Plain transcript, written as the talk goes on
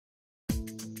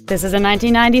This is a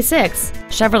 1996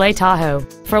 Chevrolet Tahoe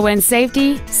for when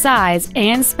safety, size,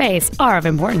 and space are of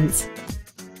importance.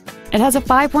 It has a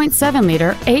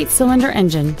 5.7-liter 8-cylinder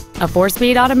engine, a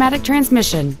 4-speed automatic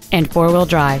transmission, and 4-wheel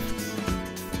drive.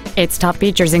 Its top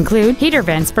features include heater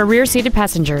vents for rear-seated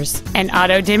passengers, an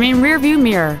auto-dimming rear-view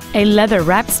mirror, a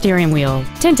leather-wrapped steering wheel,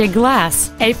 tinted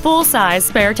glass, a full-size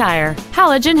spare tire,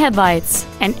 halogen headlights,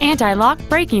 an anti-lock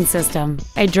braking system,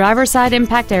 a driver's side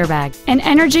impact airbag, an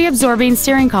energy-absorbing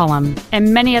steering column,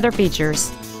 and many other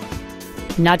features.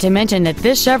 Not to mention that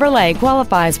this Chevrolet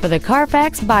qualifies for the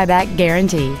Carfax buyback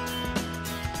guarantee.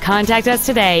 Contact us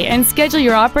today and schedule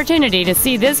your opportunity to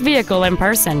see this vehicle in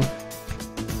person.